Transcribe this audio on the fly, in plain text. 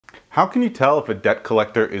How can you tell if a debt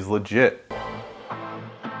collector is legit?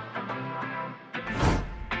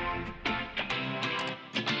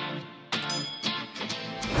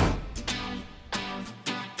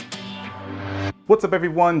 What's up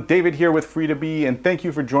everyone, David here with Free2Be, and thank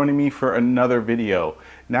you for joining me for another video.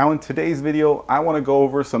 Now in today's video, I want to go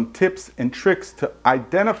over some tips and tricks to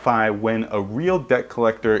identify when a real debt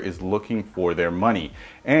collector is looking for their money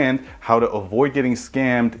and how to avoid getting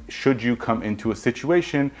scammed should you come into a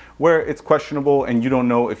situation where it's questionable and you don't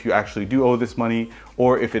know if you actually do owe this money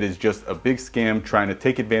or if it is just a big scam trying to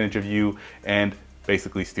take advantage of you and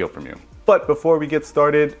basically steal from you. But before we get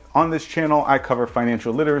started, on this channel I cover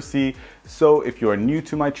financial literacy, so if you are new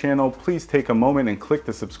to my channel, please take a moment and click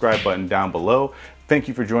the subscribe button down below. Thank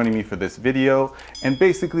you for joining me for this video. And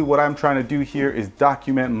basically what I'm trying to do here is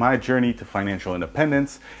document my journey to financial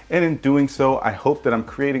independence. And in doing so, I hope that I'm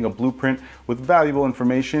creating a blueprint with valuable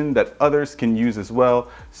information that others can use as well.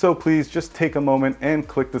 So please just take a moment and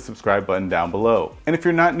click the subscribe button down below. And if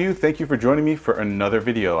you're not new, thank you for joining me for another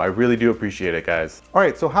video. I really do appreciate it, guys. All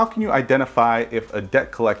right, so how can you identify if a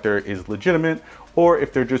debt collector is legitimate or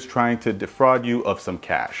if they're just trying to defraud you of some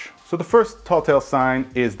cash? So the first telltale sign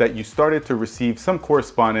is that you started to receive some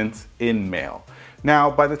correspondence in mail. Now,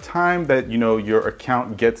 by the time that your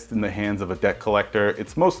account gets in the hands of a debt collector,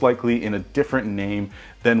 it's most likely in a different name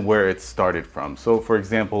than where it started from. So for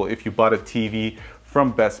example, if you bought a TV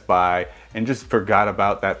from Best Buy and just forgot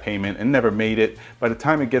about that payment and never made it, by the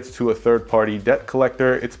time it gets to a third-party debt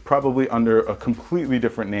collector, it's probably under a completely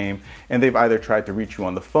different name, and they've either tried to reach you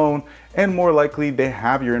on the phone, and more likely they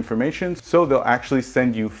have your information, so they'll actually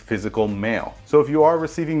send you physical mail. So if you are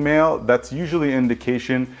receiving mail, that's usually an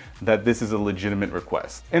indication that this is a legitimate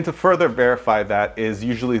request. And to further verify that is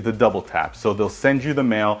usually the double tap. So they'll send you the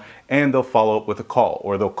mail and they'll follow up with a call,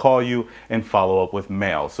 or they'll call you and follow up with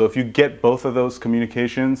mail. So if you get both of those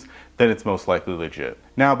communications, then it's most likely legit.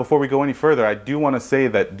 Now, before we go any further, I do want to say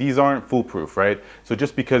that these aren't foolproof, right? So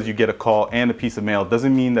just because you get a call and a piece of mail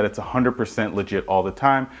doesn't mean that it's 100% legit all the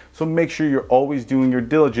time. So make sure you're always doing your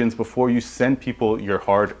diligence before you send people your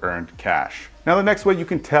hard-earned cash. Now, the next way you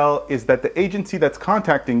can tell is that the agency that's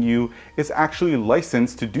contacting you is actually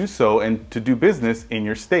licensed to do so and to do business in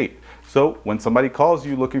your state. So when somebody calls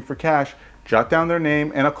you looking for cash, jot down their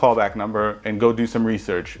name and a callback number and go do some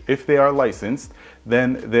research. If they are licensed,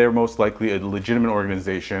 then they're most likely a legitimate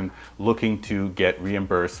organization looking to get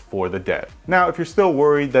reimbursed for the debt. Now, if you're still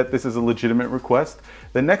worried that this is a legitimate request,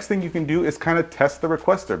 the next thing you can do is kind of test the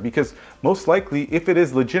requester, because most likely if it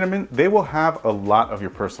is legitimate, they will have a lot of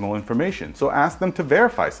your personal information. So ask them to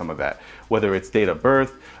verify some of that, whether it's date of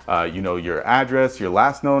birth, your address, your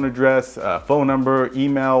last known address, phone number,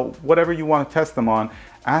 email, whatever you want to test them on.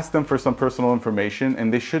 Ask them for some personal information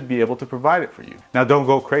and they should be able to provide it for you. Now, don't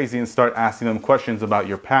go crazy and start asking them questions about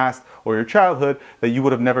your past or your childhood that you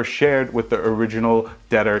would have never shared with the original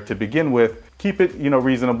debtor to begin with. Keep it,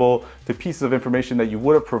 reasonable to pieces of information that you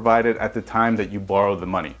would have provided at the time that you borrowed the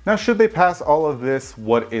money. Now, should they pass all of this,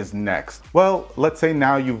 what is next? Well, let's say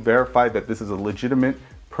now you've verified that this is a legitimate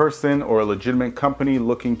person or a legitimate company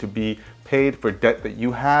looking to be paid for debt that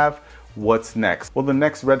you have. What's next? Well, the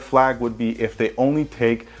next red flag would be if they only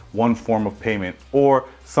take one form of payment, or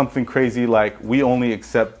something crazy like, we only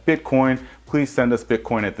accept Bitcoin, please send us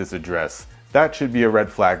Bitcoin at this address. That should be a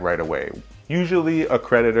red flag right away. Usually a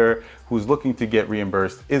creditor who's looking to get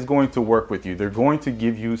reimbursed is going to work with you. They're going to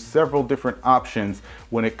give you several different options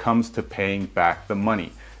when it comes to paying back the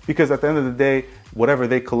money. Because at the end of the day, whatever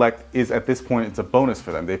they collect is, at this point, it's a bonus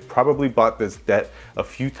for them. They've probably bought this debt a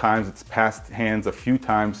few times, it's passed hands a few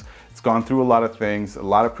times, it's gone through a lot of things, a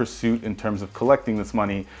lot of pursuit in terms of collecting this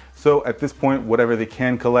money. So at this point, whatever they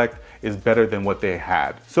can collect is better than what they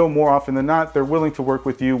had. So more often than not, they're willing to work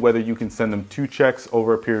with you, whether you can send them 2 checks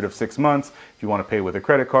over a period of 6 months. If you want to pay with a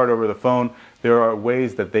credit card over the phone, there are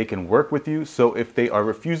ways that they can work with you. So if they are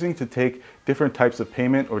refusing to take different types of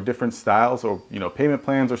payment or different styles or payment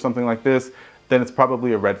plans or something like this, then it's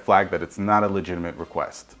probably a red flag that it's not a legitimate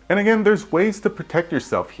request. And again, there's ways to protect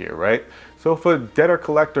yourself here, right? So if a debtor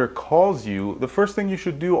collector calls you, the first thing you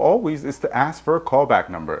should do always is to ask for a callback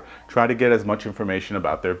number. Try to get as much information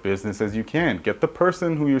about their business as you can. Get the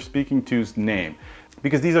person who you're speaking to's name,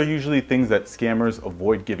 because these are usually things that scammers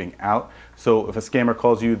avoid giving out. So if a scammer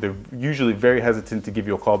calls you, they're usually very hesitant to give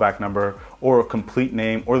you a callback number or a complete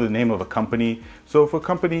name or the name of a company. So if a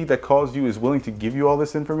company that calls you is willing to give you all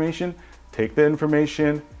this information, take the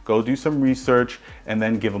information, go do some research, and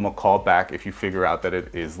then give them a call back if you figure out that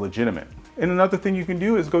it is legitimate. And another thing you can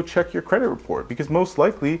do is go check your credit report, because most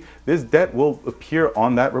likely this debt will appear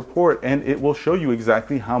on that report and it will show you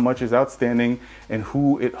exactly how much is outstanding and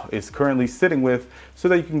who it is currently sitting with, so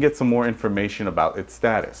that you can get some more information about its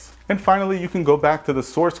status. And finally, you can go back to the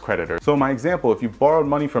source creditor. So in my example, if you borrowed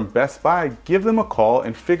money from Best Buy, give them a call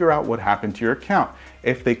and figure out what happened to your account.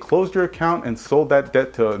 If they closed your account and sold that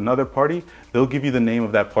debt to another party, they'll give you the name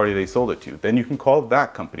of that party they sold it to. Then you can call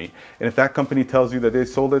that company. And if that company tells you that they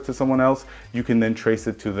sold it to someone else, you can then trace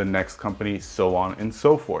it to the next company, so on and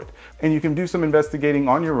so forth. And you can do some investigating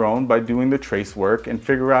on your own by doing the trace work and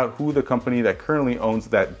figure out who the company that currently owns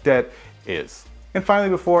that debt is. And finally,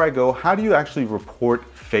 before I go, how do you actually report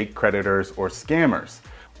fake creditors or scammers?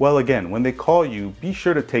 Well, again, when they call you, be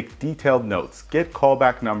sure to take detailed notes, get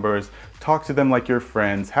callback numbers, talk to them like your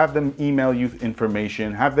friends, have them email you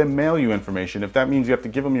information, have them mail you information. If that means you have to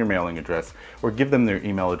give them your mailing address or give them their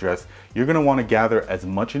email address, you're going to want to gather as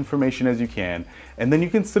much information as you can. And then you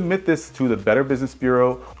can submit this to the Better Business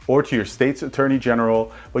Bureau or to your state's attorney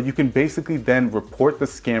general, but you can basically then report the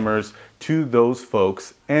scammers to those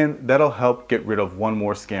folks, and that'll help get rid of one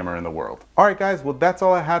more scammer in the world. All right, guys, well, that's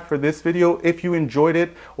all I had for this video. If you enjoyed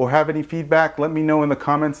it or have any feedback, let me know in the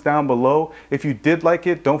comments down below. If you did like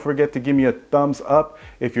it, don't forget to give me a thumbs up.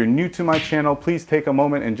 If you're new to my channel, please take a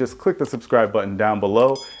moment and just click the subscribe button down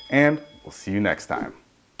below, and we'll see you next time.